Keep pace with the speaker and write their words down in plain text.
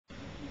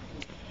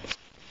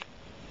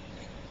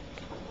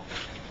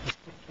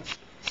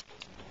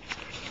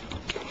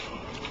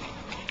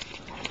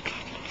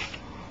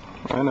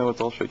I know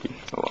it's all shaky.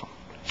 Oh well.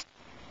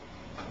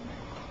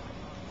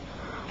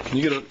 Can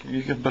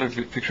you get a better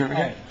picture of it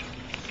here?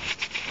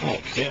 Oh,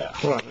 yeah.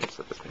 Hold on, let me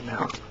set this thing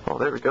down. Oh,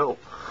 there we go.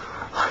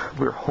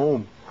 We're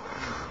home.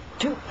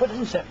 Dude, what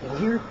is that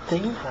weird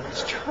thing on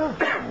his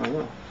trunk? I don't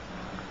know.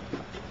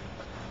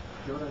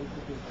 Look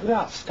at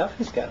how much stuff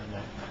he's got in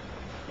there.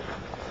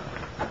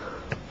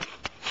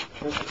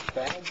 There's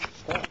bags and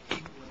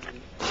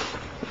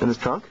stuff. In his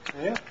trunk?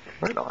 Yeah.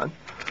 Right on.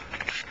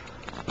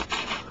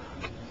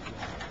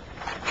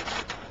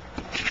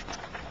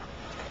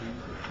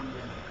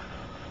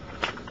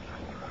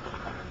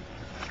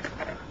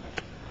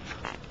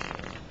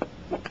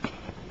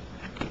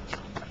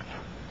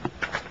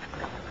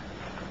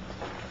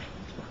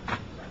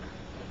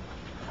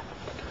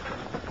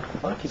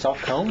 Look, he's all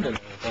combed and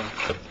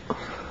everything.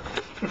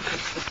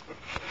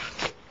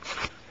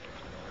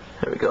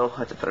 There we go.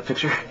 That's a better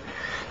picture.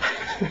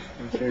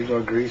 His hair's all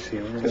greasy.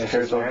 I wonder if His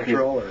hair's all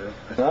natural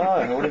greasy.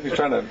 I wonder if he's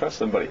trying to impress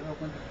somebody.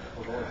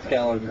 It's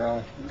got a little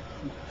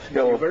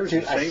growing.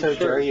 Dude, I so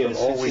dare you, as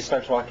soon as he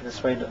starts walking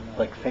this way,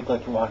 like fake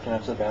like you're walking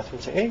out to the bathroom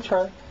and say, "Hey,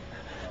 Charlie."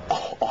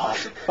 Oh,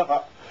 awesome. Come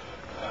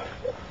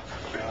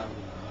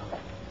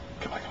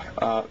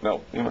on.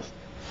 No, you must.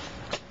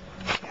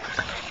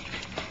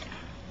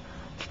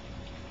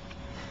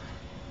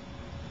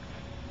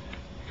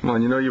 Come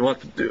on, you know you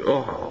want to do.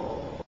 Oh.